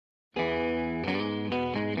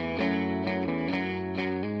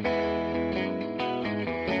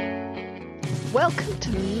Welcome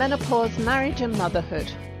to Menopause, Marriage and Motherhood,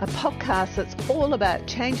 a podcast that's all about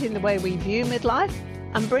changing the way we view midlife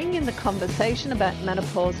and bringing the conversation about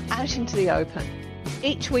menopause out into the open.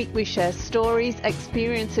 Each week we share stories,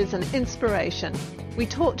 experiences and inspiration. We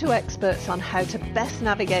talk to experts on how to best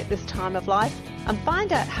navigate this time of life and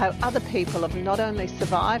find out how other people have not only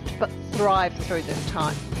survived but thrived through this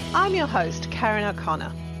time. I'm your host, Karen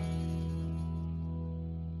O'Connor.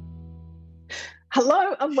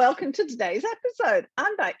 Hello and welcome to today's episode.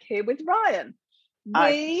 I'm back here with Ryan.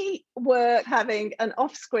 Hi. We were having an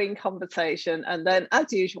off-screen conversation and then,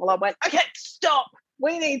 as usual, I went, okay, stop.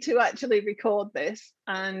 We need to actually record this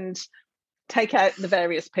and take out the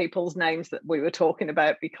various people's names that we were talking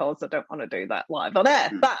about because I don't want to do that live on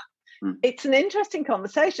air. But it's an interesting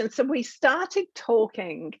conversation. So we started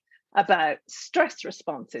talking about stress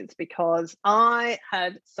responses because I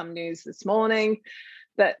had some news this morning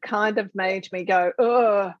that kind of made me go,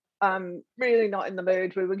 oh, I'm really not in the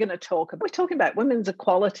mood. We're talking about women's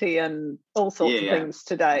equality and all sorts of things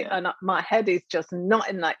today. And my head is just not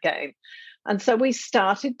in that game. And so we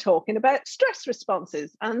started talking about stress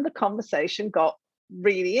responses and the conversation got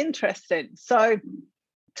really interesting. So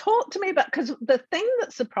talk to me about, because the thing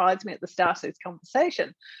that surprised me at the start of this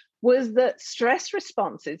conversation was that stress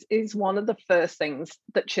responses is one of the first things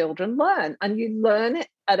that children learn. And you learn it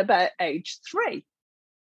at about age 3.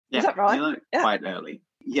 Is that right? You learn it quite early.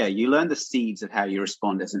 Yeah, you learn the seeds of how you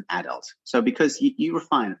respond as an adult. So because you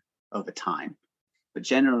refine it over time, but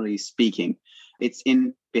generally speaking, it's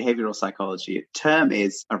in behavioral psychology. A term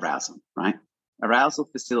is arousal, right? Arousal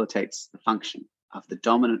facilitates the function of the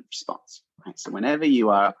dominant response, right? So whenever you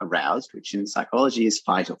are aroused, which in psychology is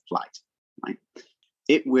fight or flight, right?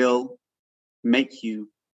 It will make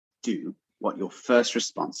you do what your first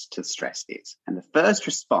response to stress is. And the first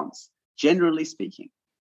response, generally speaking,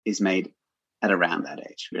 is made at around that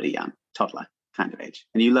age, really young, toddler kind of age.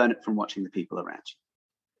 And you learn it from watching the people around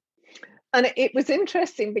you. And it was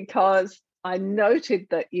interesting because I noted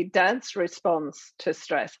that your dad's response to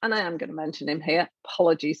stress, and I am going to mention him here,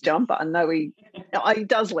 apologies, John, but I know he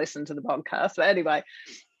does listen to the podcast. But anyway,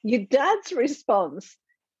 your dad's response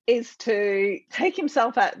is to take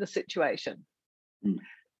himself out of the situation.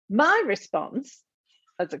 My response,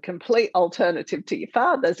 as a complete alternative to your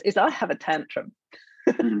father's, is I have a tantrum.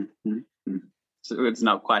 So it's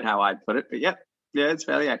not quite how I'd put it, but yeah, it's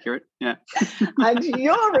fairly accurate. Yeah. And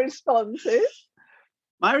your response is?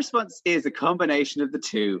 My response is a combination of the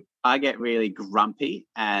two. I get really grumpy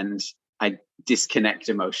and I disconnect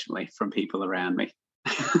emotionally from people around me.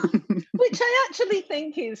 Which I actually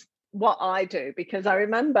think is what I do, because I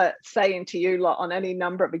remember saying to you lot on any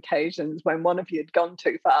number of occasions when one of you had gone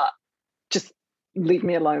too far, just leave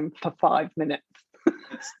me alone for 5 minutes.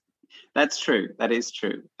 That's true. That is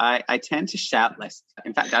true. I tend to shout less.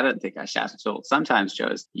 In fact, I don't think I shout at all. Sometimes,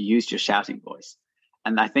 Joe, you used your shouting voice.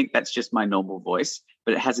 And I think that's just my normal voice,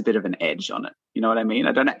 but it has a bit of an edge on it. You know what I mean?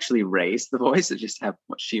 I don't actually raise the voice. I just have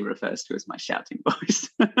what she refers to as my shouting voice.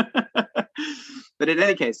 But in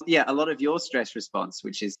any case, a lot of your stress response,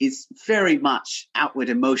 which is very much outward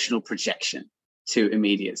emotional projection to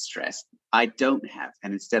immediate stress, I don't have.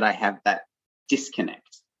 And instead I have that disconnect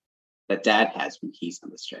that dad has when he's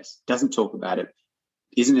under stress. Doesn't talk about it,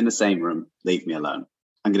 isn't in the same room, leave me alone.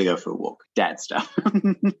 I'm going to go for a walk. Dad stuff.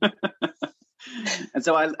 And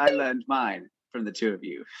so I learned mine from the two of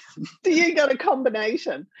you. So you got a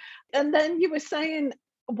combination. And then you were saying,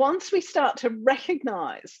 once we start to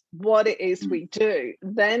recognize what it is we do,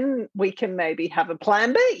 then we can maybe have a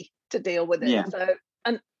plan B to deal with it. Yeah. So,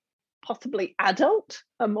 and possibly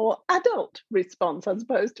a more adult response as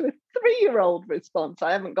opposed to a 3-year-old response.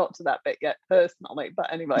 I haven't got to that bit yet personally,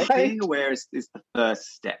 but anyway. Being aware is the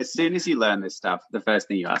first step. As soon as you learn this stuff, the first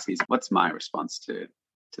thing you ask is, what's my response to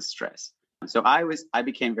stress? So I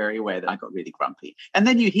became very aware that I got really grumpy. And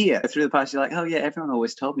then you hear through the past, you're like, oh yeah, everyone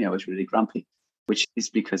always told me I was really grumpy, which is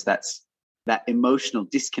because that's that emotional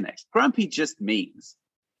disconnect. Grumpy just means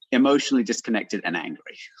emotionally disconnected and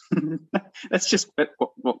angry. That's just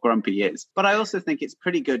what grumpy is. But I also think it's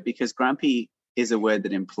pretty good because grumpy is a word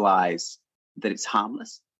that implies that it's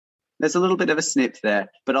harmless. There's a little bit of a snip there,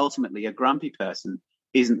 but ultimately a grumpy person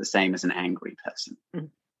isn't the same as an angry person,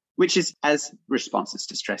 which is, as responses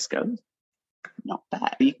to stress go, not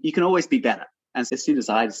bad. You can always be better. And as soon as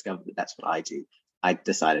I discovered that that's what I do, I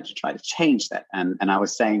decided to try to change that. And I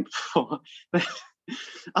was saying before,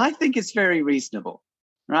 I think it's very reasonable.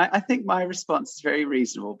 Right? I think my response is very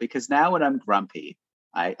reasonable because now when I'm grumpy,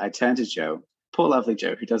 I turn to Joe, poor lovely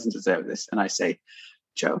Joe, who doesn't deserve this. And I say,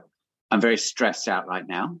 Joe, I'm very stressed out right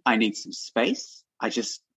now. I need some space.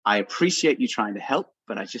 I appreciate you trying to help,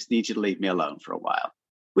 but I just need you to leave me alone for a while.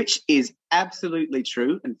 which is absolutely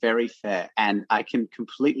true and very fair. And I can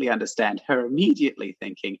completely understand her immediately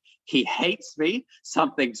thinking, he hates me,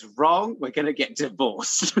 something's wrong, we're going to get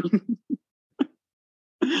divorced.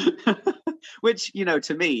 Which,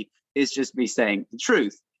 to me is just me saying the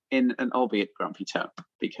truth in an albeit grumpy tone.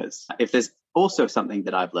 Because if there's also something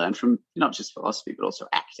that I've learned from not just philosophy, but also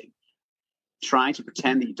acting, trying to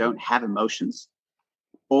pretend that you don't have emotions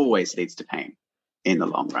always leads to pain in the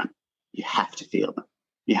long run. You have to feel them.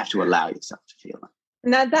 You have to allow yourself to feel them.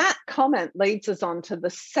 Now, that comment leads us on to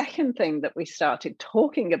the second thing that we started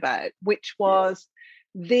talking about, which was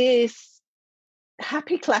this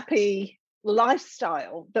happy clappy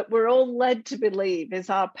lifestyle that we're all led to believe is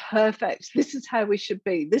our perfect, this is how we should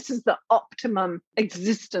be, this is the optimum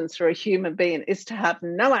existence for a human being, is to have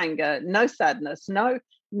no anger, no sadness, no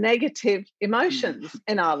negative emotions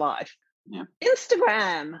in our life. Yeah.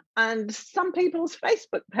 Instagram and some people's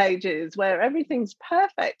Facebook pages where everything's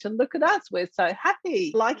perfect and look at us, we're so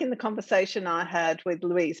happy. Like in the conversation I had with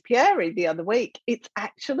Louise Pieri the other week, it's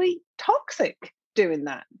actually toxic doing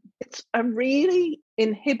that. It's a really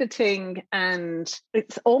inhibiting and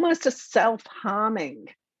it's almost a self-harming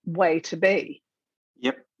way to be.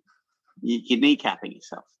 Yep. You're kneecapping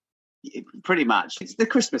yourself. Pretty much. It's the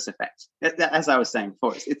Christmas effect. As I was saying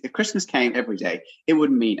before, if Christmas came every day, it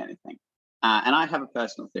wouldn't mean anything. And I have a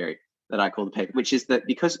personal theory that I call the paper, which is that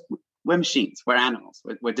because we're machines, we're animals,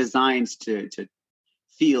 we're designed to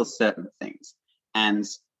feel certain things. And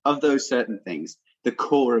of those certain things, the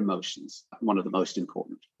core emotions, one of the most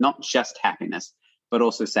important, not just happiness, but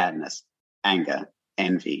also sadness, anger,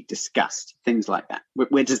 envy, disgust, things like that.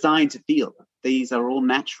 We're designed to feel them. These are all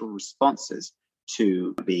natural responses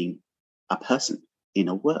to being a person in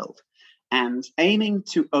a world. And aiming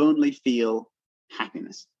to only feel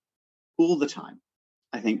happiness all the time,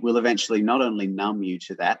 I think will eventually not only numb you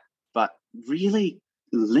to that, but really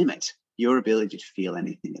limit your ability to feel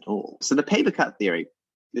anything at all. So the paper cut theory,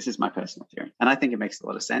 this is my personal theory, and I think it makes a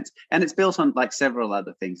lot of sense. And it's built on like several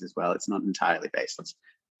other things as well. It's not entirely baseless.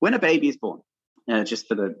 When a baby is born,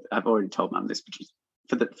 I've already told Mum this,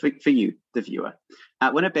 but for you, the viewer,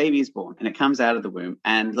 when a baby is born and it comes out of the womb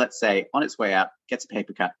and let's say on its way out, gets a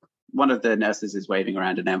paper cut, one of the nurses is waving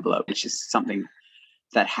around an envelope, which is something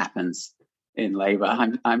that happens in labor,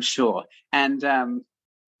 I'm sure. And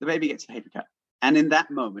the baby gets a paper cut and in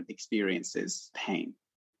that moment experiences pain.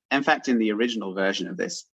 In fact, in the original version of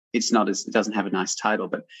this, it doesn't have a nice title,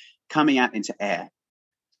 but coming out into air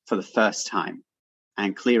for the first time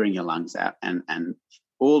and clearing your lungs out and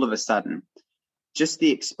all of a sudden, just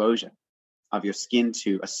the exposure of your skin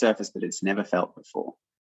to a surface that it's never felt before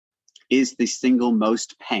is the single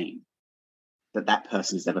most pain that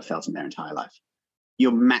person has ever felt in their entire life.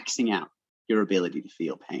 You're maxing out your ability to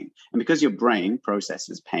feel pain. And because your brain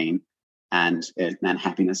processes pain and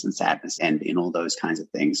happiness and sadness, envy, and all those kinds of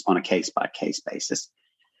things on a case-by-case basis,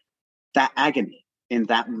 that agony in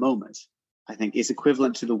that moment, I think, is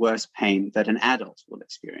equivalent to the worst pain that an adult will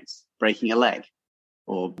experience, breaking a leg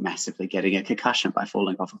or massively getting a concussion by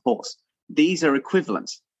falling off a horse. These are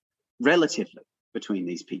equivalent relatively between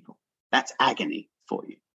these people. That's agony for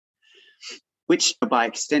you, which by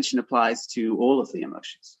extension applies to all of the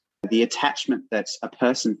emotions. The attachment that a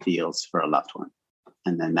person feels for a loved one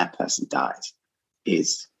and then that person dies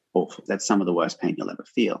is awful. That's some of the worst pain you'll ever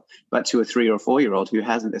feel. But to a 3 or 4 year old who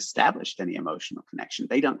hasn't established any emotional connection,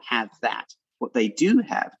 they don't have that. What they do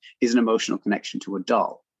have is an emotional connection to a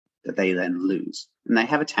doll that they then lose. And they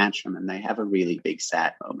have a tantrum and they have a really big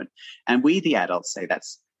sad moment. And we, the adults, say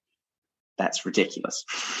that's ridiculous.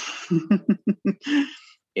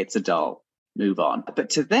 It's a doll. Move on.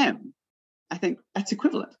 But to them, I think that's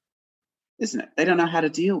equivalent, isn't it? They don't know how to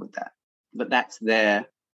deal with that. But that's their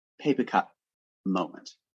paper cut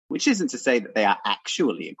moment, which isn't to say that they are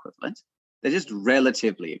actually equivalent. They're just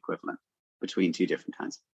relatively equivalent between two different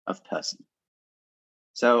kinds of person.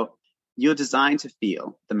 So you're designed to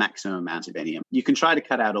feel the maximum amount of any. You can try to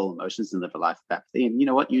cut out all emotions and live a life of apathy. And you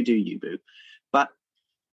know what? You do, you boo. But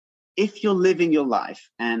if you're living your life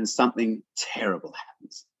and something terrible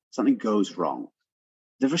happens, something goes wrong,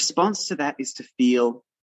 the response to that is to feel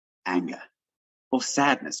anger or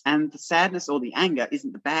sadness. And the sadness or the anger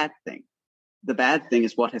isn't the bad thing. The bad thing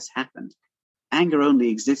is what has happened. Anger only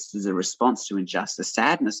exists as a response to injustice.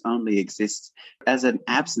 Sadness only exists as an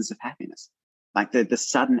absence of happiness, like the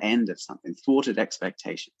sudden end of something, thwarted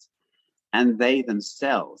expectations. And they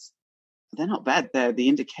themselves, they're not bad. They're the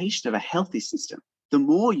indication of a healthy system. The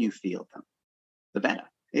more you feel them, the better.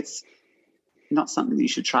 It's not something that you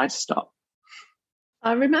should try to stop.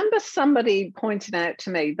 I remember somebody pointing out to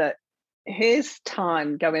me that his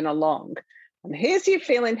time going along And here's you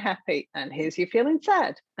feeling happy, and here's you feeling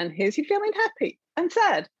sad, and here's you feeling happy and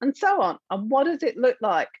sad, and so on. And what does it look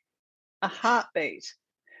like? A heartbeat.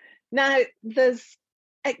 Now, there's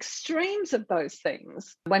extremes of those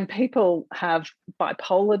things. When people have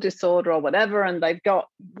bipolar disorder or whatever, and they've got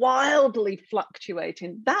wildly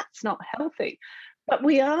fluctuating, that's not healthy. But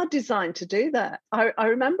we are designed to do that. I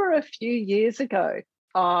remember a few years ago,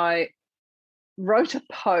 I wrote a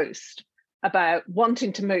post about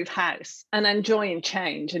wanting to move house and enjoying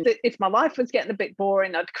change. And if my life was getting a bit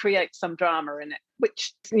boring, I'd create some drama in it,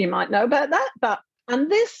 which you might know about that. And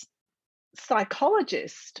this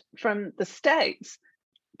psychologist from the States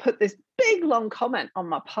put this big, long comment on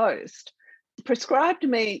my post, prescribed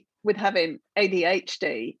me with having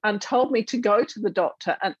ADHD and told me to go to the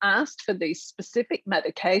doctor and ask for these specific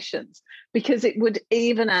medications because it would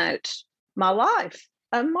even out my life.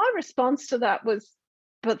 And my response to that was,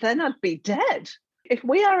 but then I'd be dead. If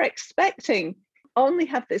we are expecting only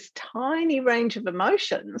have this tiny range of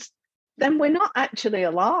emotions, then we're not actually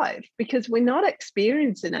alive because we're not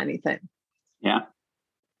experiencing anything. Yeah.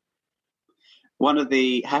 One of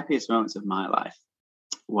the happiest moments of my life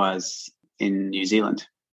was in New Zealand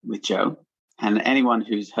with Joe. And anyone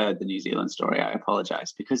who's heard the New Zealand story, I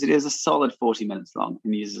apologize because it is a solid 40 minutes long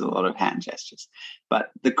and uses a lot of hand gestures.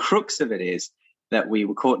 But the crux of it is that we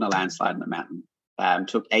were caught in a landslide in the mountain.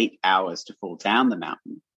 Took 8 hours to fall down the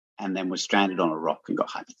mountain and then were stranded on a rock and got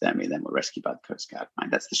hypothermia, then were rescued by the Coast Guard.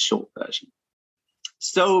 Right? That's the short version.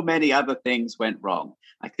 So many other things went wrong.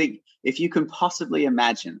 I think if you can possibly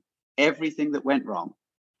imagine everything that went wrong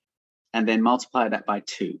and then multiply that by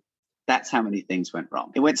 2, that's how many things went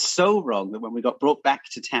wrong. It went so wrong that when we got brought back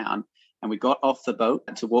to town and we got off the boat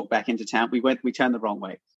to walk back into town, we turned the wrong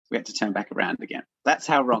way. We had to turn back around again. That's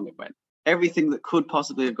how wrong it went. Everything that could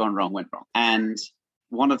possibly have gone wrong went wrong. And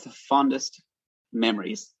one of the fondest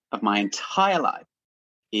memories of my entire life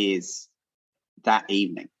is that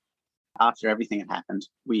evening. After everything had happened,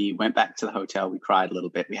 we went back to the hotel. We cried a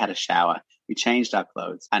little bit. We had a shower. We changed our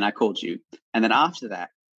clothes. And I called you. And then after that,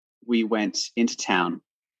 we went into town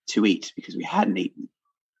to eat because we hadn't eaten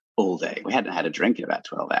all day. We hadn't had a drink in about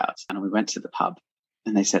 12 hours. And we went to the pub.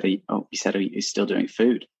 And they said, are you still doing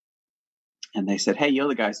food? And they said, hey, you're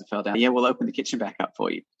the guys that fell down. Yeah, we'll open the kitchen back up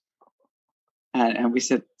for you. And we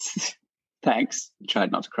said, thanks. We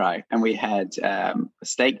tried not to cry. And we had a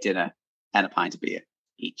steak dinner and a pint of beer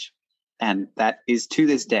each. And that is, to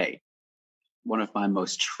this day, one of my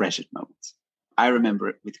most treasured moments. I remember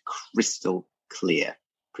it with crystal clear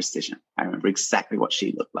precision. I remember exactly what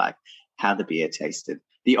she looked like, how the beer tasted.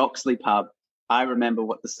 The Oxley pub, I remember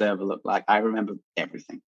what the server looked like. I remember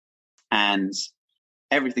everything. And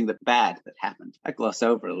everything bad that happened, I gloss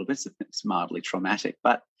over a little bit. It's mildly traumatic.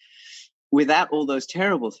 But without all those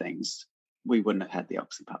terrible things, we wouldn't have had the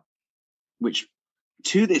Oxley pub, which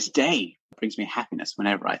to this day brings me happiness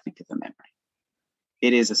whenever I think of the memory.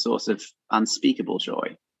 It is a source of unspeakable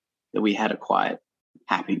joy that we had a quiet,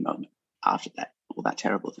 happy moment after that, all that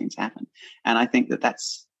terrible things happened. And I think that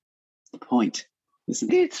that's the point,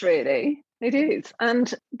 isn't it? It's really. It is.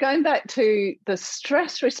 And going back to the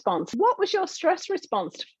stress response, what was your stress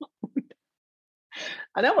response to food?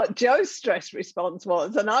 I know what Joe's stress response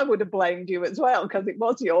was, and I would have blamed you as well because it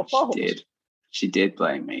was your fault. She did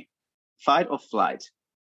blame me. Fight or flight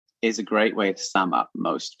is a great way to sum up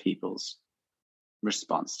most people's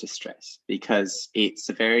response to stress because it's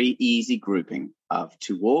a very easy grouping of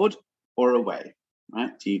toward or away,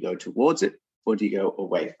 right? Do you go towards it or do you go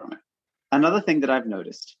away from it? Another thing that I've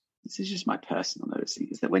noticed, this is just my personal noticing,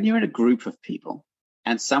 is that when you're in a group of people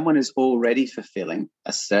and someone is already fulfilling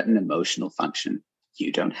a certain emotional function,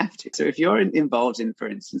 you don't have to. So if you're involved in, for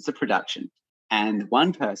instance, a production and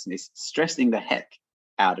one person is stressing the heck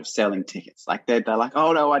out of selling tickets, like they're like,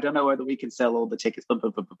 oh no, I don't know whether we can sell all the tickets, blah,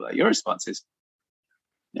 blah, blah, blah, blah. Your response is,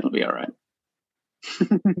 it'll be all right.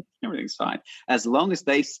 Everything's fine. As long as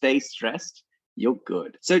they stay stressed, you're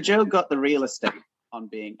good. So Joe got the real estate on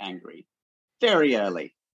being angry very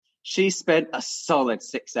early. She spent a solid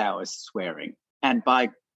 6 hours swearing. And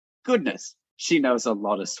by goodness, she knows a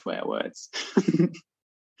lot of swear words.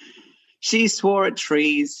 She swore at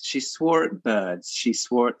trees. She swore at birds. She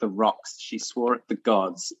swore at the rocks. She swore at the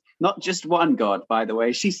gods. Not just one god, by the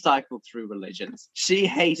way. She cycled through religions. She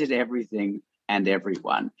hated everything and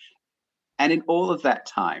everyone. And in all of that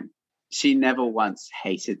time, she never once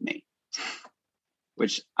hated me,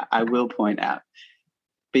 which I will point out.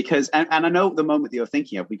 Because, and I know the moment that you're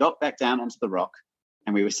thinking of, we got back down onto the rock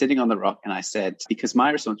and we were sitting on the rock and I said, because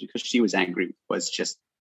my response, because she was angry, was just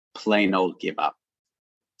plain old give up.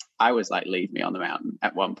 I was like, leave me on the mountain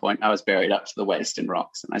at one point. I was buried up to the waist in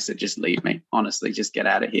rocks. And I said, just leave me. Honestly, just get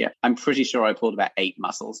out of here. I'm pretty sure I pulled about 8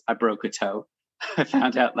 muscles. I broke a toe. I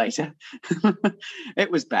found out later.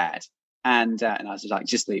 It was bad. And I was like,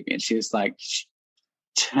 just leave me. And she was like,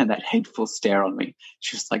 turned that hateful stare on me.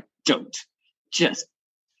 She was like, don't. Just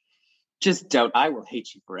don't. I will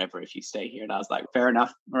hate you forever if you stay here. And I was like, fair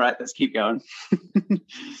enough. All right, let's keep going.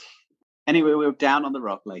 Anyway, we were down on the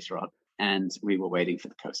rock later on, and we were waiting for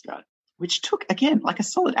the Coast Guard, which took, again, like a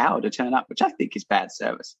solid hour to turn up, which I think is bad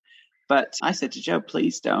service. But I said to Jo,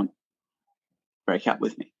 please don't break up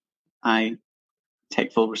with me. I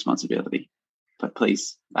take full responsibility, but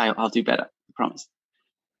please, I'll do better, I promise.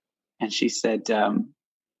 And she said, I'm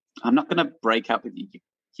not going to break up with you,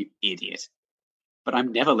 you idiot, but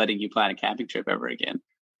I'm never letting you plan a camping trip ever again.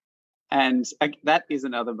 And that is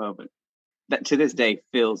another moment that to this day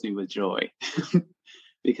fills me with joy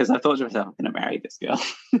because I thought to myself, I'm going to marry this girl.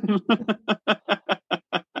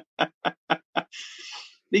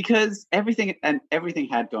 Because everything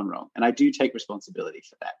had gone wrong. And I do take responsibility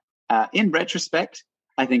for that. In retrospect,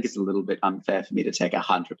 I think it's a little bit unfair for me to take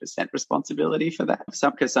 100% responsibility for that.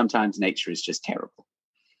 Because sometimes nature is just terrible.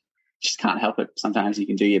 Just can't help it. Sometimes you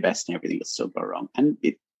can do your best and everything will still go wrong. And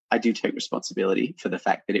I do take responsibility for the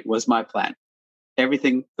fact that it was my plan.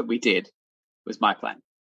 Everything that we did was my plan.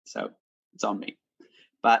 So it's on me.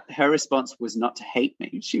 But her response was not to hate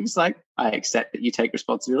me. She was like, I accept that you take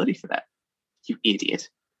responsibility for that. You idiot.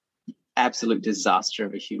 Absolute disaster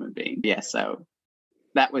of a human being. Yeah, so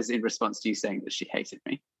that was in response to you saying that she hated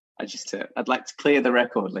me. I'd like to clear the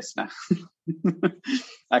record, listener.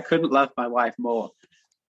 I couldn't love my wife more.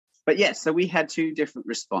 But yes, so we had 2 different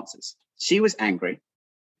responses. She was angry.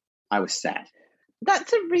 I was sad.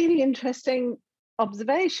 That's a really interesting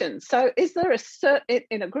observation. So is there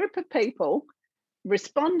in a group of people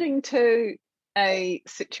responding to a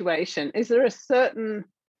situation, is there a certain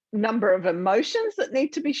number of emotions that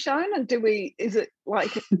need to be shown? And is it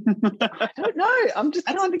like, I don't know. I'm just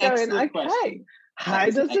trying to go in, okay, question. How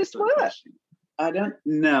does this work? Question. I don't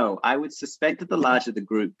know. I would suspect that the larger the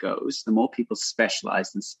group goes, the more people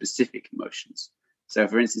specialize in specific emotions. So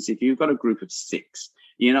for instance, if you've got a group of 6,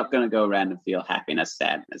 you're not going to go around and feel happiness,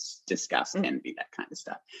 sadness, disgust, envy, that kind of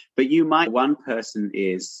stuff. But one person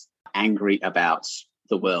is angry about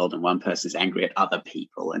the world and one person is angry at other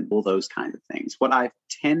people and all those kinds of things. What I've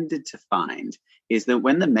tended to find is that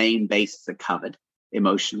when the main bases are covered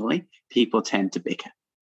emotionally, people tend to bicker.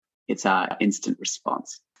 It's our instant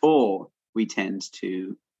response. Or we tend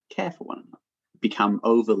to care for one another, become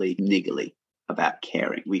overly niggly about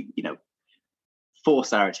caring. We,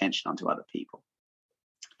 force our attention onto other people.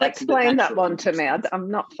 Explain that one to me.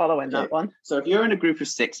 I'm not following that one. So if you're in a group of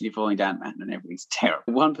 6 and you're falling down a mountain and everything's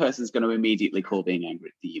terrible, one person's going to immediately call being angry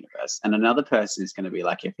at the universe. And another person is going to be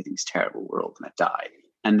like, everything's terrible, we're all going to die.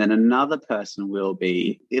 And then another person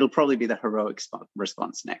it'll probably be the heroic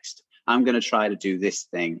response next. I'm going to try to do this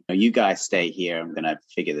thing. You guys stay here. I'm going to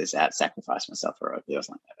figure this out, sacrifice myself heroically or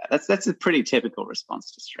something like that. That's a pretty typical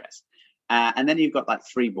response to stress. And then you've got like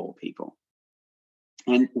 3 ball people.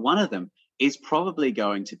 And one of them is probably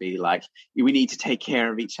going to be like, we need to take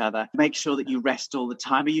care of each other. Make sure that you rest all the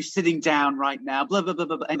time. Are you sitting down right now? Blah, blah, blah,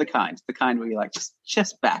 blah, blah. And the kind where you're like,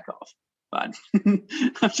 just back off. Fine.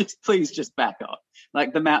 Please just back off.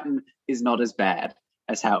 Like the mountain is not as bad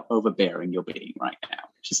as how overbearing you're being right now.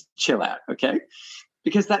 Just chill out, okay?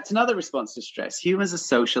 Because that's another response to stress. Humans are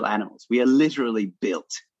social animals. We are literally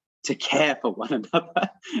built to care for one another.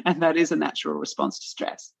 And that is a natural response to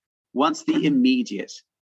stress. Once the immediate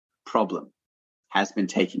problem has been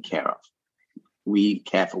taken care of, we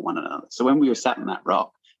care for one another. So when we were sat on that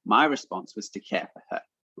rock, my response was to care for her.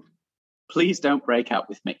 Please don't break up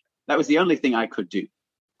with me. That was the only thing I could do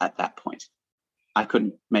at that point. I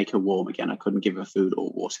couldn't make her warm again. I couldn't give her food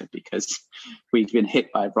or water because we'd been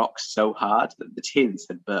hit by rocks so hard that the tins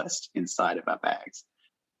had burst inside of our bags.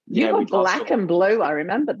 You were black and blue. I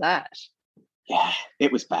remember that. Yeah,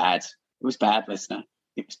 it was bad. It was bad, listener.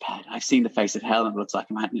 It was bad. I've seen the face of hell and it looks like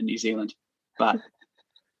a mountain in New Zealand. But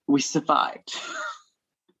we survived.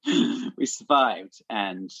 We survived.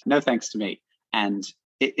 And no thanks to me. And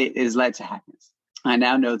it has led to happiness. I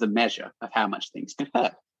now know the measure of how much things can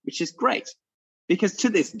hurt, which is great. Because to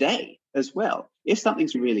this day as well, if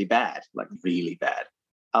something's really bad, like really bad,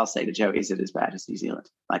 I'll say to Jo, is it as bad as New Zealand?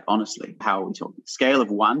 Like, honestly, how are we talking? Scale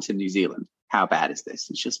of 1 to New Zealand, how bad is this?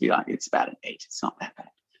 And she'll be like, it's about an 8. It's not that bad.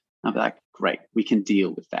 I'll be like, great, we can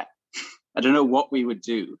deal with that. I don't know what we would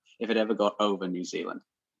do if it ever got over New Zealand.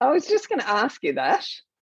 I was just going to ask you that.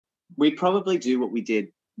 We'd probably do what we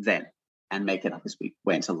did then and make it up as we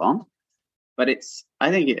went along. But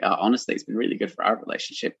I think honestly, it's been really good for our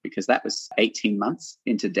relationship because that was 18 months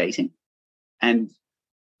into dating, and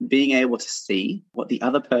being able to see what the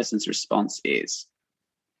other person's response is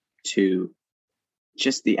to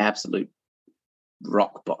just the absolute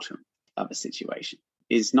rock bottom of a situation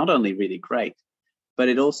is not only really great, but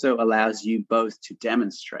it also allows you both to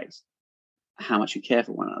demonstrate how much you care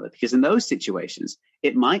for one another. Because in those situations,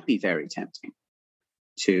 it might be very tempting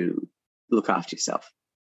to look after yourself,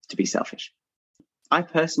 to be selfish. I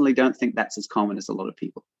personally don't think that's as common as a lot of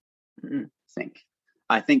people think.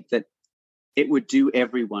 I think that it would do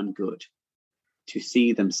everyone good to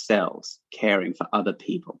see themselves caring for other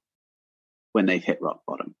people when they've hit rock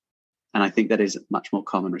bottom. And I think that is a much more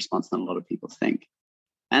common response than a lot of people think.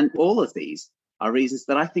 And all of these are reasons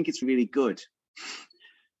that I think it's really good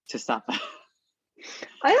to suffer.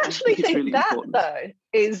 I actually think really that, important. though,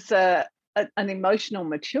 is an emotional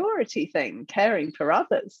maturity thing, caring for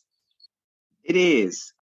others. It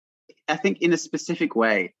is. I think in a specific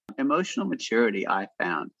way, emotional maturity, I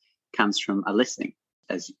found, comes from a listening,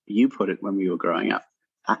 as you put it when we were growing up,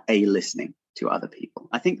 a listening to other people.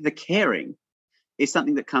 I think the caring is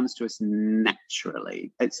something that comes to us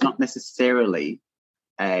naturally. It's not necessarily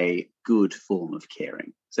a good form of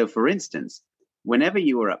caring. So, for instance, whenever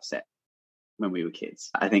you were upset when we were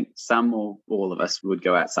kids, I think some or all of us would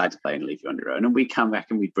go outside to play and leave you on your own, and we'd come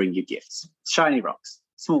back and we'd bring you gifts, shiny rocks,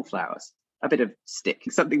 small flowers, a bit of stick,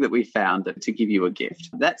 something that we found to give you a gift.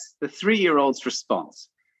 That's the 3-year-old's response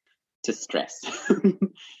to stress.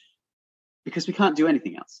 Because we can't do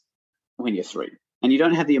anything else when you're 3. And you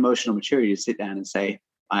don't have the emotional maturity to sit down and say,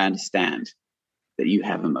 I understand that you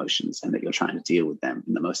have emotions and that you're trying to deal with them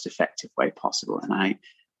in the most effective way possible. And I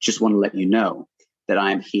just want to let you know that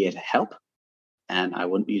I am here to help, and I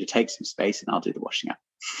want you to take some space and I'll do the washing up.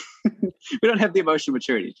 We don't have the emotional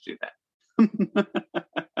maturity to do that.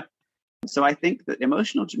 So I think that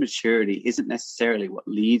emotional maturity isn't necessarily what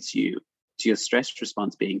leads you to your stress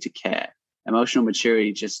response being to care. Emotional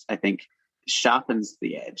maturity just, I think, sharpens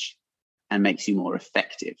the edge and makes you more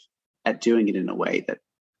effective at doing it in a way that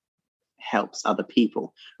helps other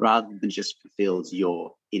people rather than just fulfills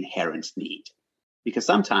your inherent need. Because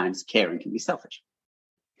sometimes caring can be selfish.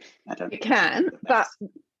 It can, but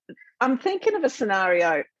I'm thinking of a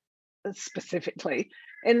scenario specifically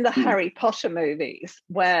in the Harry Potter movies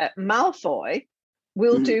where Malfoy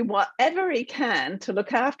will do whatever he can to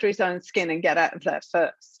look after his own skin and get out of there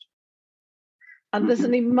first. And there's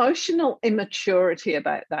an emotional immaturity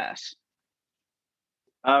about that.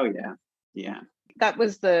 Oh, yeah. Yeah. That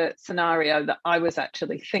was the scenario that I was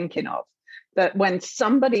actually thinking of, that when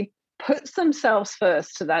somebody puts themselves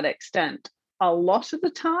first to that extent, a lot of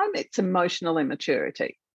the time it's emotional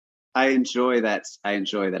immaturity. I enjoy that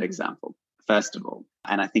example, first of all.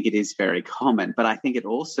 And I think it is very common, but I think it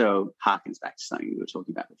also harkens back to something we were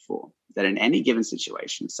talking about before, that in any given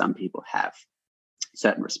situation, some people have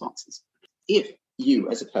certain responses. If you,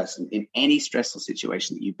 as a person, in any stressful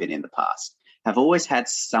situation that you've been in the past, have always had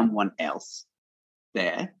someone else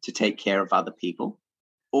there to take care of other people,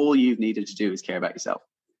 all you've needed to do is care about yourself.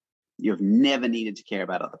 You've never needed to care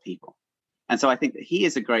about other people. And so I think that he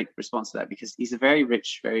is a great response to that, because he's a very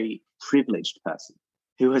rich, very privileged person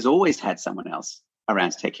who has always had someone else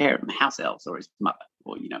around to take care of him, house elves or his mother,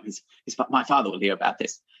 or, my father will hear about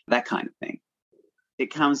this, that kind of thing.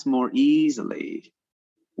 It comes more easily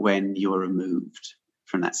when you're removed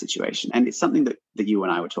from that situation. And it's something that you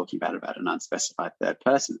and I were talking about an unspecified third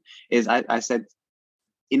person, is I said,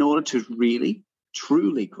 in order to really,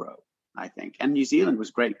 truly grow, I think, and New Zealand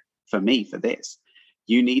was great for me for this,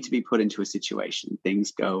 you need to be put into a situation,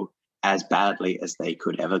 things go as badly as they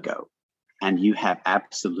could ever go, and you have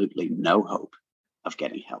absolutely no hope of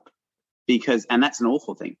getting help. And that's an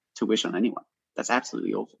awful thing to wish on anyone. That's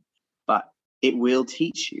absolutely awful. But it will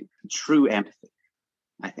teach you true empathy,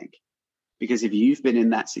 I think. Because if you've been in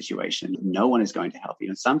that situation, no one is going to help you.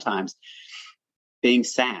 And sometimes being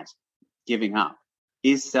sad, giving up,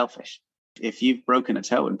 is selfish. If you've broken a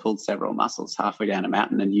toe and pulled several muscles halfway down a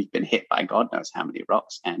mountain, and you've been hit by God knows how many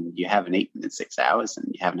rocks, and you haven't eaten in 6 hours, and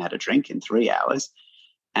you haven't had a drink in 3 hours,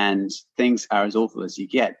 and things are as awful as you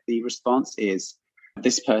get, the response is,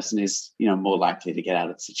 this person is, more likely to get out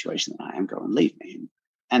of the situation than I am. Go and leave me.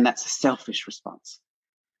 And that's a selfish response.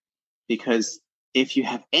 Because if you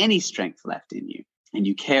have any strength left in you and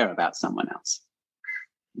you care about someone else,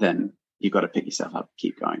 then you've got to pick yourself up and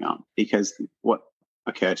keep going on. Because what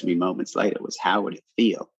occurred to me moments later was, how would it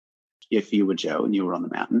feel if you were Joe and you were on the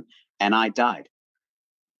mountain and I died?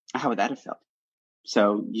 How would that have felt?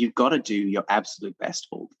 So you've got to do your absolute best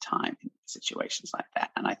all the time in situations like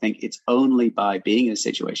that. And I think it's only by being in a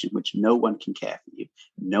situation in which no one can care for you,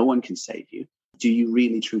 no one can save you, do you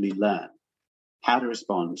really truly learn how to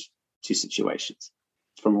respond to situations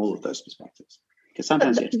from all of those perspectives? Because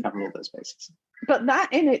sometimes you have to cover all those bases. But that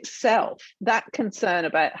in itself, that concern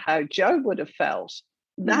about how Joe would have felt,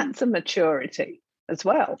 that's a maturity as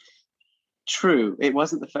well. True. It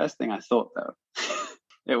wasn't the first thing I thought, though.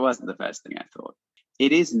 It wasn't the first thing I thought.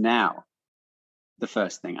 It is now the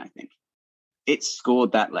first thing I think. It's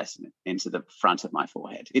scored that lesson into the front of my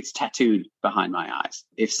forehead. It's tattooed behind my eyes.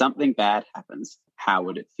 If something bad happens, how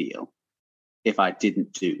would it feel if I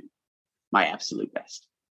didn't do my absolute best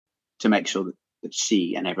to make sure that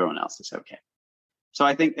she and everyone else is okay? So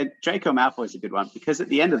I think that Draco Malfoy is a good one, because at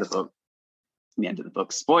the end of the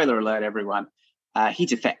book, spoiler alert, everyone, he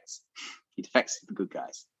defects. He defects to the good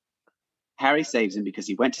guys. Harry saves him because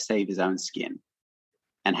he went to save his own skin.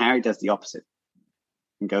 And Harry does the opposite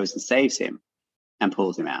and goes and saves him and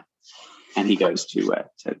pulls him out. And he goes to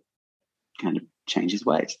kind of change his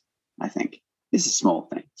ways, I think. This is a small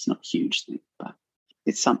thing. It's not a huge thing, but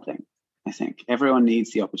it's something, I think. Everyone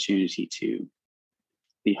needs the opportunity to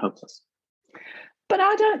be hopeless. But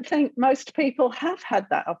I don't think most people have had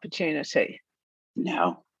that opportunity.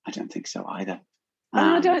 No, I don't think so either. And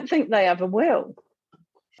I don't think they ever will.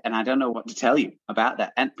 And I don't know what to tell you about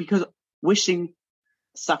that. And because wishing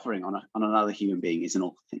suffering on another human being is an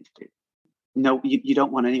awful thing to do. No, you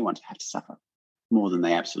don't want anyone to have to suffer more than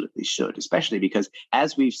they absolutely should, especially because,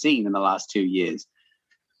 as we've seen in the last 2 years,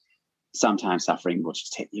 sometimes suffering will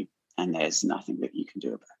just hit you and there's nothing that you can do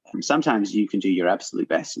about it. And sometimes you can do your absolute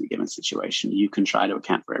best in a given situation. You can try to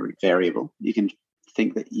account for every variable. You can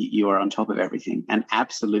think that you are on top of everything, and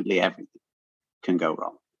absolutely everything can go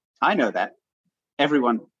wrong. I know that.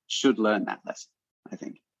 Everyone should learn that lesson, I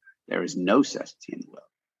think. There is no certainty in the world.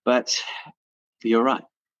 But you're right.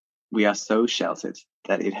 We are so sheltered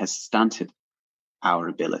that it has stunted our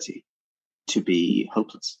ability to be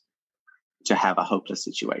hopeless, to have a hopeless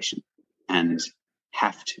situation and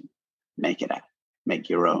have to make it out, make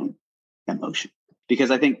your own emotion.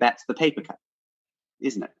 Because I think that's the paper cut,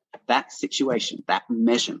 isn't it? That situation, that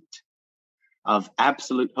measurement of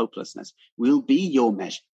absolute hopelessness will be your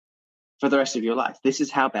measure for the rest of your life. This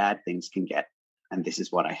is how bad things can get, and this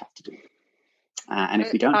is what I have to do. And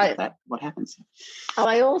if we don't have that, what happens?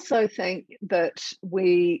 I also think that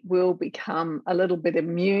we will become a little bit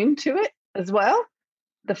immune to it as well,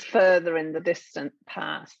 the further in the distant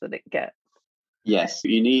past that it gets. Yes,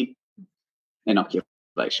 you need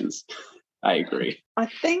inoculations. I agree. I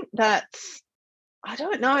think that's, I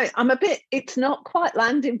don't know, it's not quite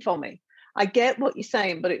landing for me. I get what you're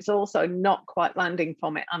saying, but it's also not quite landing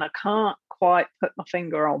for me, and I can't quite put my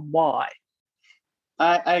finger on why.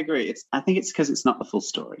 I agree. I think it's because it's not the full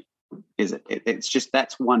story, is it? It's just,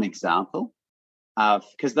 that's one example of,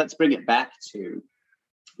 because let's bring it back to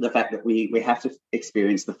the fact that we have to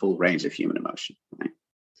experience the full range of human emotion, right?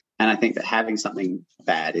 And I think that having something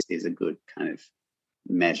bad is a good kind of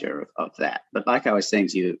measure of that. But like I was saying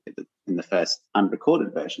to you in the first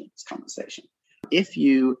unrecorded version of this conversation, if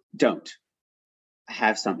you don't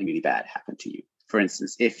have something really bad happen to you, for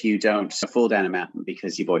instance, if you don't fall down a mountain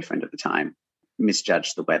because your boyfriend at the time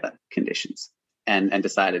misjudged the weather conditions and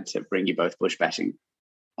decided to bring you both bushbashing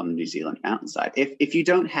on the New Zealand mountainside, if you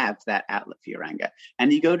don't have that outlet for your anger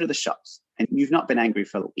and you go to the shops and you've not been angry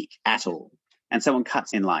for a week at all, and someone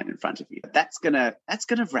cuts in line in front of you, that's gonna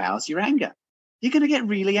rouse your anger. You're gonna get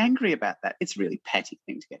really angry about that. It's a really petty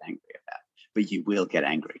thing to get angry about, but you will get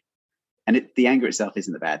angry. And the anger itself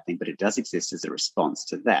isn't the bad thing, but it does exist as a response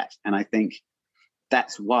to that. And I think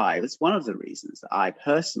that's one of the reasons that I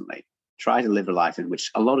personally try to live a life in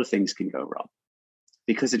which a lot of things can go wrong,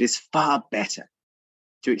 because it is far better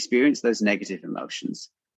to experience those negative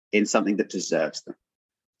emotions in something that deserves them.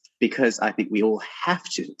 Because I think we all have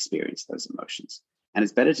to experience those emotions. And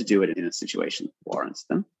it's better to do it in a situation that warrants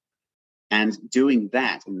them. And doing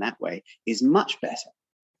that in that way is much better,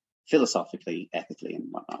 philosophically, ethically, and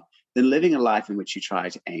whatnot, than living a life in which you try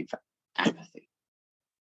to aim for apathy.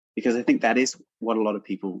 Because I think that is what a lot of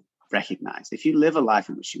people recognize. If you live a life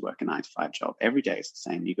in which you work a 9-to-5 job, every day is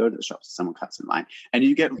the same. You go to the shops, someone cuts in line, and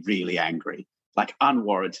you get really angry, like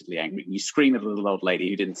unwarrantedly angry. You scream at a little old lady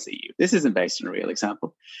who didn't see you. This isn't based on a real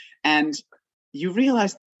example. And you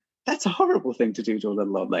realize that's a horrible thing to do to a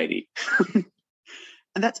little old lady.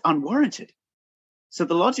 And that's unwarranted. So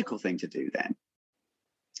the logical thing to do then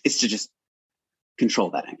is to just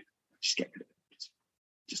control that anger. Just get rid of it.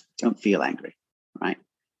 Just don't feel angry, right?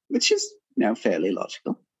 Which is, fairly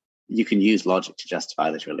logical. You can use logic to justify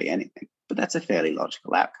literally anything, but that's a fairly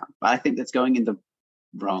logical outcome. But I think that's going in the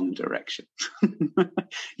wrong direction.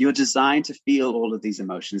 You're designed to feel all of these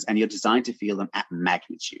emotions, and you're designed to feel them at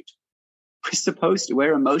magnitude.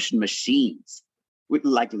 We're emotion machines.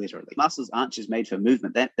 Like literally. Muscles aren't just made for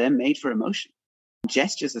movement, they're made for emotion.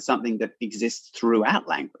 Gestures are something that exists throughout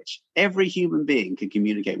language. Every human being can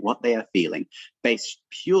communicate what they are feeling based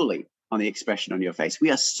purely on the expression on your face.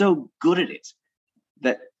 We are so good at it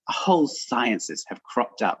that whole sciences have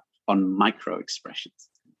cropped up on micro expressions.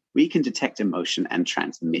 We can detect emotion and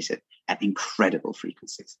transmit it at incredible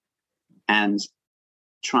frequencies. And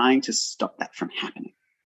trying to stop that from happening,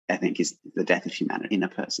 I think, is the death of humanity in a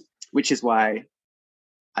person, which is why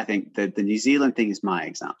I think the New Zealand thing is my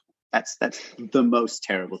example. That's the most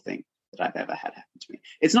terrible thing that I've ever had happen to me.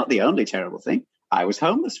 It's not the only terrible thing. I was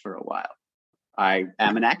homeless for a while. I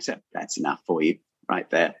am an actor. That's enough for you right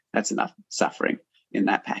there. That's enough suffering in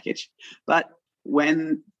that package. But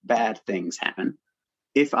when bad things happen,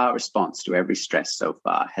 if our response to every stress so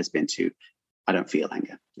far has been to, I don't feel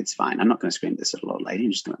anger, it's fine, I'm not going to scream at this little old lady,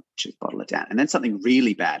 I'm just going to bottle it down. And then something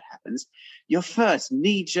really bad happens, your first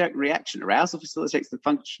knee-jerk reaction, arousal facilitates the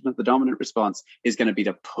function of the dominant response, is going to be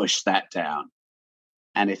to push that down.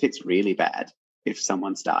 And if it's really bad, if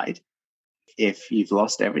someone's died, if you've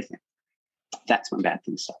lost everything, that's when bad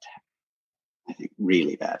things start to happen. I think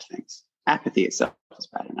really bad things. Apathy itself is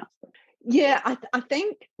bad enough. Yeah, I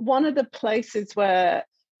think one of the places where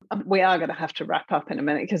we are going to have to wrap up in a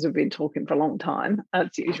minute because we've been talking for a long time, as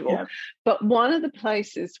usual. Yeah. But one of the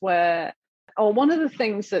places where, or one of the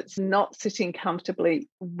things that's not sitting comfortably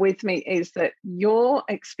with me is that your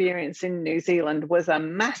experience in New Zealand was a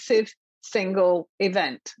massive single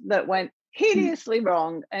event that went hideously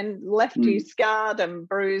wrong and left you scarred and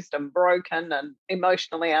bruised and broken and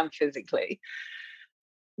emotionally and physically.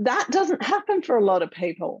 That doesn't happen for a lot of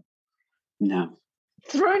people. No.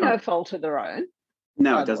 Through no fault of their own.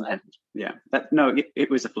 No, it doesn't happen. Yeah. It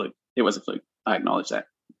was a fluke. It was a fluke. I acknowledge that.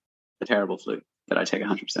 A terrible fluke that I take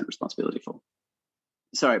 100% responsibility for.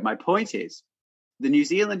 Sorry, my point is, the New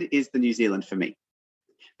Zealand is the New Zealand for me.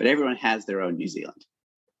 But everyone has their own New Zealand.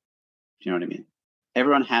 Do you know what I mean?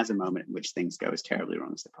 Everyone has a moment in which things go as terribly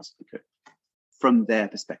wrong as they possibly could, from their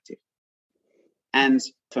perspective. And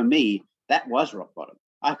for me, that was rock bottom.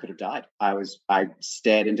 I could have died. I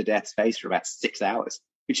stared into death's face for about 6 hours,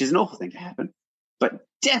 which is an awful thing to happen, but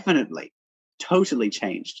definitely totally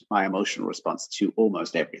changed my emotional response to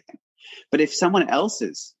almost everything. But if someone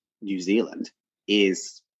else's New Zealand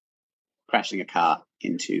is crashing a car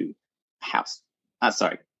into a house,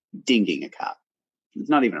 dinging a car, it's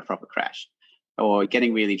not even a proper crash, or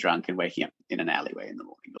getting really drunk and waking up in an alleyway in the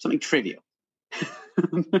morning, or something trivial.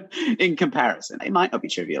 In comparison, it might not be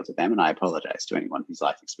trivial to them, and I apologize to anyone whose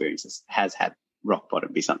life experiences has had rock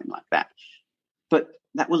bottom be something like that. But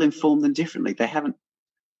that will inform them differently. They haven't,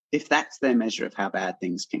 if that's their measure of how bad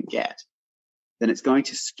things can get, then it's going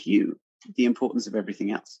to skew the importance of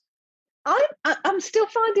everything else. I'm still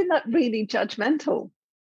finding that really judgmental.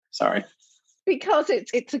 Sorry. Because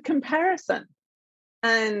it's a comparison.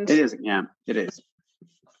 And it is, yeah, it is.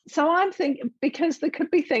 So I'm thinking, because there could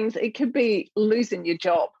be things, it could be losing your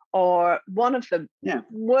job, or one of the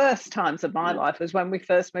worst times of my life was when we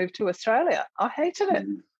first moved to Australia. I hated it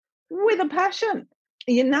with a passion.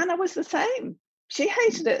 Your nana was the same. She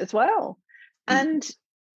hated it as well. And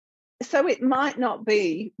so it might not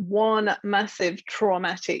be one massive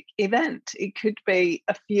traumatic event. It could be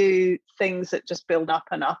a few things that just build up.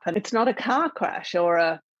 And it's not a car crash or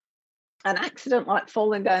an accident like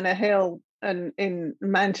falling down a hill and in a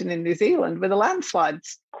mountain in New Zealand with a landslide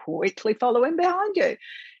quickly following behind you.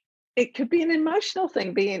 It could be an emotional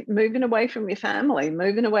thing, moving away from your family,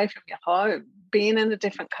 moving away from your home, being in a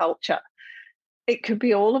different culture. It could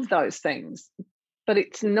be all of those things, but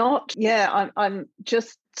it's not. I'm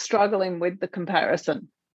just struggling with the comparison.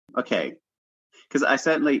 Okay, because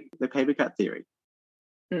the paper cut theory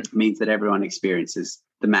means that everyone experiences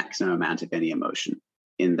the maximum amount of any emotion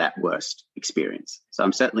in that worst experience. So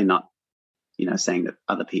I'm certainly not saying that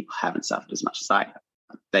other people haven't suffered as much as I have.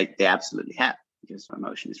 They absolutely have, because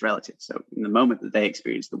emotion is relative. So in the moment that they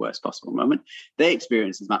experience the worst possible moment, they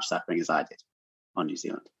experience as much suffering as I did on New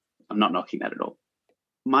Zealand. I'm not knocking that at all.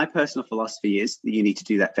 My personal philosophy is that you need to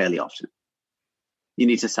do that fairly often. You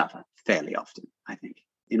need to suffer fairly often, I think,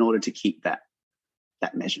 in order to keep that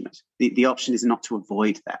measurement. The option is not to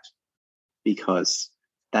avoid that, because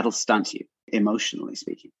that'll stunt you, emotionally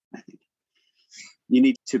speaking, I think. You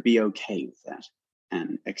need to be okay with that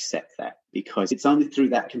and accept that, because it's only through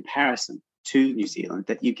that comparison to New Zealand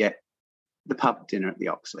that you get the pub dinner at the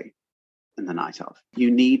Oxley and the night of. You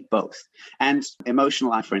need both. And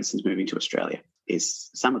emotional life, for instance, moving to Australia is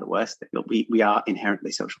some of the worst. We are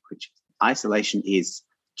inherently social creatures. Isolation is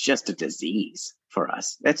just a disease for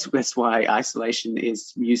us. That's why isolation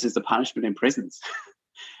is used as a punishment in prisons.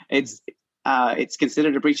 It's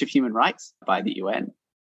considered a breach of human rights by the UN.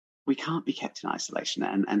 We can't be kept in isolation.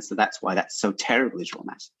 And so that's why that's so terribly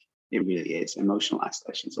traumatic. It really is. Emotional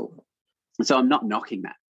isolation is awful. And so I'm not knocking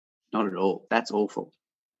that. Not at all. That's awful.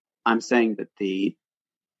 I'm saying that the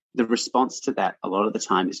response to that a lot of the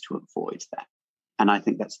time is to avoid that. And I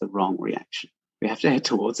think that's the wrong reaction. We have to head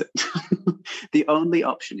towards it. The only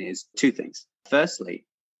option is two things. Firstly,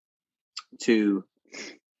 to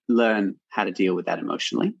learn how to deal with that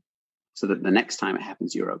emotionally so that the next time it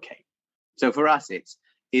happens, you're okay. So for us,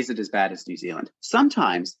 is it as bad as New Zealand?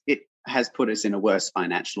 Sometimes it has put us in a worse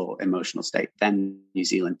financial or emotional state than New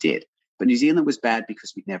Zealand did. But New Zealand was bad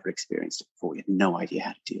because we'd never experienced it before. We had no idea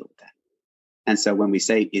how to deal with that. And so when we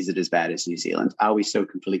say, is it as bad as New Zealand? Are we so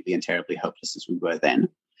completely and terribly hopeless as we were then?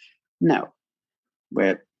 No.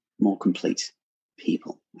 We're more complete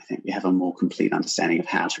people. I think we have a more complete understanding of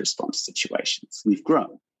how to respond to situations. We've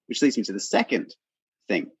grown, which leads me to the second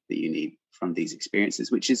thing that you need from these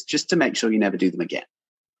experiences, which is just to make sure you never do them again.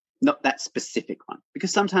 Not that specific one.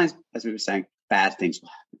 Because sometimes, as we were saying, bad things will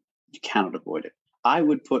happen. You cannot avoid it. I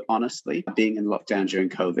would put, honestly, being in lockdown during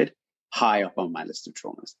COVID high up on my list of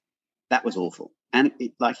traumas. That was awful. And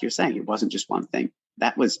like you're saying, it wasn't just one thing.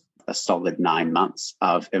 That was a solid 9 months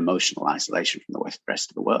of emotional isolation from the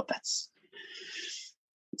rest of the world.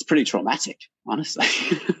 It's pretty traumatic, honestly.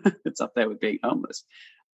 It's up there with being homeless.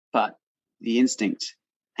 But the instinct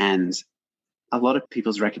and a lot of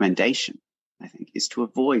people's recommendation, I think, is to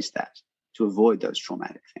avoid that, to avoid those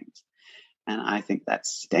traumatic things. And I think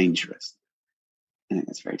that's dangerous. I think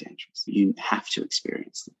that's very dangerous. You have to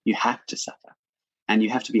experience them. You have to suffer. And you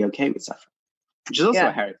have to be okay with suffering, which is also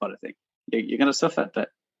a Harry Potter thing. You're going to suffer, but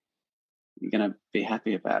you're going to be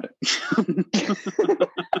happy about it.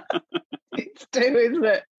 It's true, isn't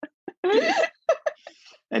it?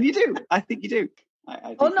 And you do. I think you do.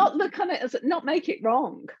 Or not look on it as not make it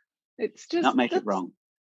wrong. It's just not make it wrong.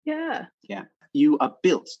 Yeah. Yeah. You are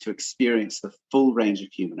built to experience the full range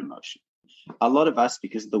of human emotion. A lot of us,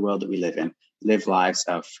 because of the world that we live in, live lives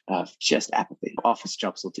of just apathy. Office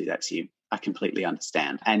jobs will do that to you. I completely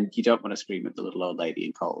understand. And you don't want to scream at the little old lady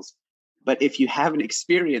in Coles. But if you haven't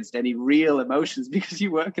experienced any real emotions because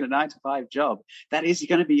you work in a 9-to-5 job, that is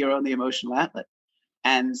going to be your only emotional outlet.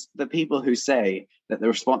 And the people who say that the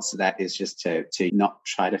response to that is just to not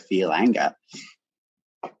try to feel anger,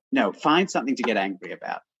 no, find something to get angry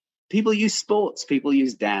about. People use sports, people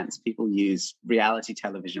use dance, people use reality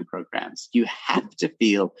television programs. You have to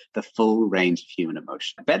feel the full range of human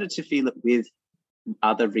emotion. Better to feel it with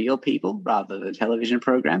other real people rather than television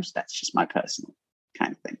programs. That's just my personal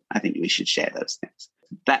kind of thing. I think we should share those things.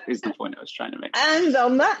 That is the point I was trying to make. And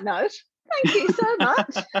on that note, thank you so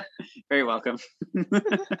much. Very welcome.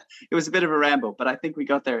 It was a bit of a ramble, but I think we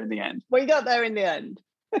got there in the end. We got there in the end.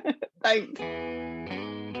 Thanks.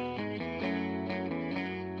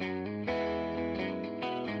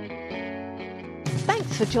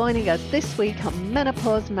 Thanks for joining us this week on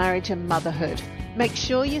Menopause, Marriage and Motherhood. Make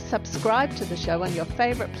sure you subscribe to the show on your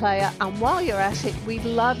favourite player, and while you're at it, we'd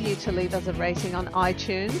love you to leave us a rating on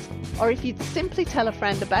iTunes, or if you'd simply tell a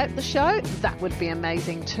friend about the show, that would be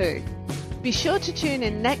amazing too. Be sure to tune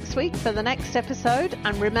in next week for the next episode,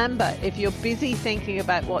 and remember, if you're busy thinking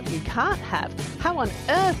about what you can't have, how on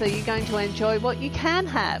earth are you going to enjoy what you can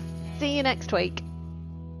have? See you next week.